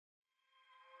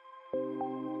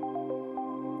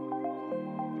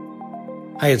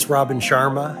Hi, it's Robin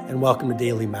Sharma, and welcome to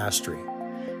Daily Mastery.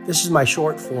 This is my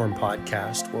short form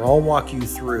podcast where I'll walk you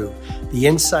through the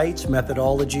insights,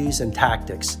 methodologies, and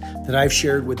tactics that I've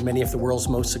shared with many of the world's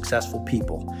most successful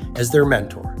people as their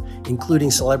mentor,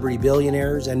 including celebrity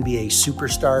billionaires, NBA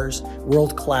superstars,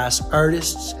 world-class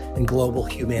artists, and global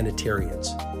humanitarians.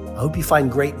 I hope you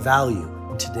find great value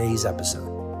in today's episode.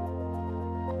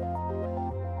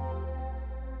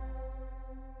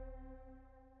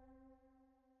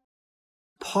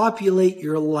 Populate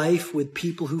your life with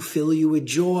people who fill you with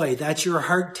joy. That's your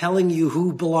heart telling you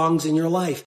who belongs in your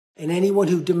life. And anyone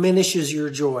who diminishes your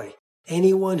joy,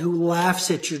 anyone who laughs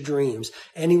at your dreams,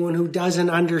 anyone who doesn't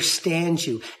understand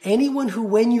you, anyone who,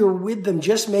 when you're with them,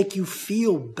 just make you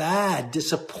feel bad,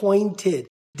 disappointed,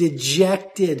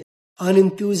 dejected,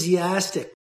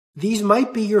 unenthusiastic. These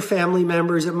might be your family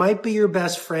members. It might be your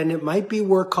best friend. It might be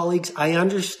work colleagues. I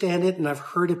understand it, and I've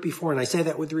heard it before, and I say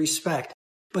that with respect.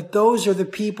 But those are the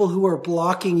people who are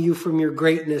blocking you from your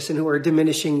greatness and who are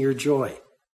diminishing your joy.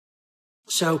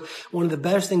 So one of the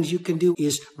best things you can do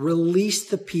is release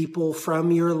the people from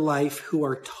your life who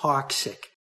are toxic.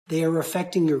 They are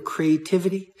affecting your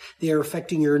creativity. They are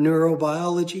affecting your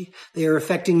neurobiology. They are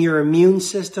affecting your immune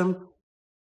system.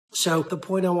 So the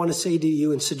point I want to say to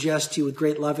you and suggest to you with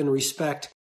great love and respect,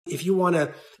 if you want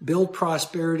to build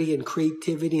prosperity and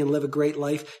creativity and live a great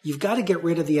life, you've got to get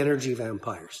rid of the energy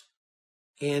vampires.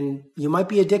 And you might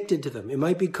be addicted to them. It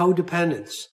might be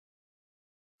codependence.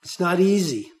 It's not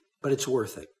easy, but it's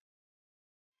worth it.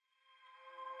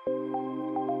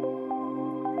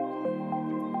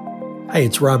 Hi,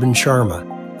 it's Robin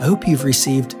Sharma. I hope you've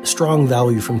received strong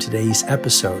value from today's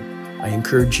episode. I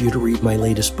encourage you to read my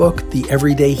latest book, The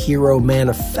Everyday Hero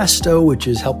Manifesto, which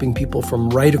is helping people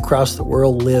from right across the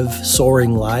world live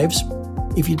soaring lives.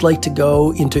 If you'd like to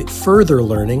go into further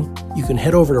learning, you can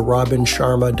head over to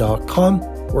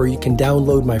robinsharma.com, where you can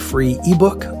download my free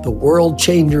ebook, The World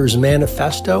Changers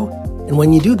Manifesto. And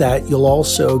when you do that, you'll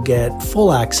also get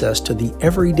full access to the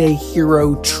Everyday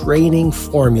Hero Training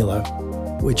Formula,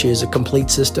 which is a complete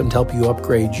system to help you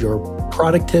upgrade your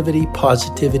productivity,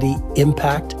 positivity,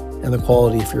 impact, and the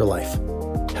quality of your life.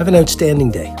 Have an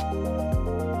outstanding day.